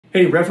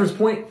Hey, reference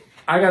point,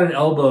 I got an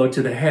elbow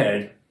to the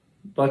head.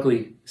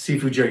 Luckily,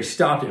 Seafood Jerry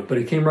stopped it, but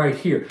it came right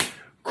here.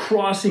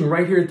 Crossing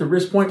right here at the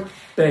wrist point,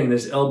 bang,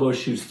 this elbow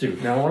shoots through.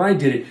 Now, when I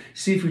did it,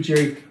 Seafood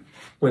Jerry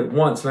went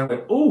once, and I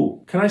went,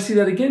 oh, can I see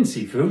that again,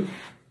 Seafood?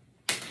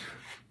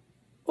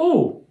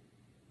 Oh,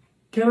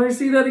 can I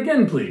see that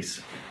again,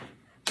 please?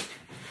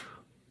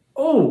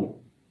 Oh,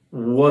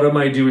 what am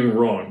I doing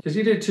wrong? Because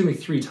he did it to me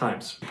 3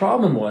 times. The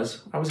problem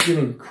was, I was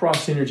getting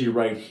cross energy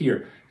right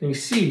here. And you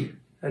see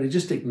that it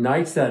just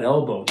ignites that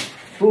elbow.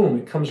 Boom,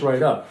 it comes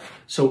right up.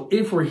 So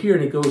if we're here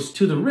and it goes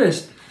to the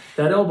wrist,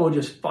 that elbow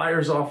just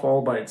fires off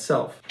all by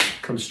itself.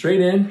 Comes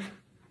straight in,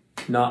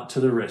 not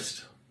to the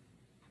wrist.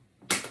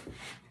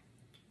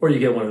 Or you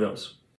get one of those.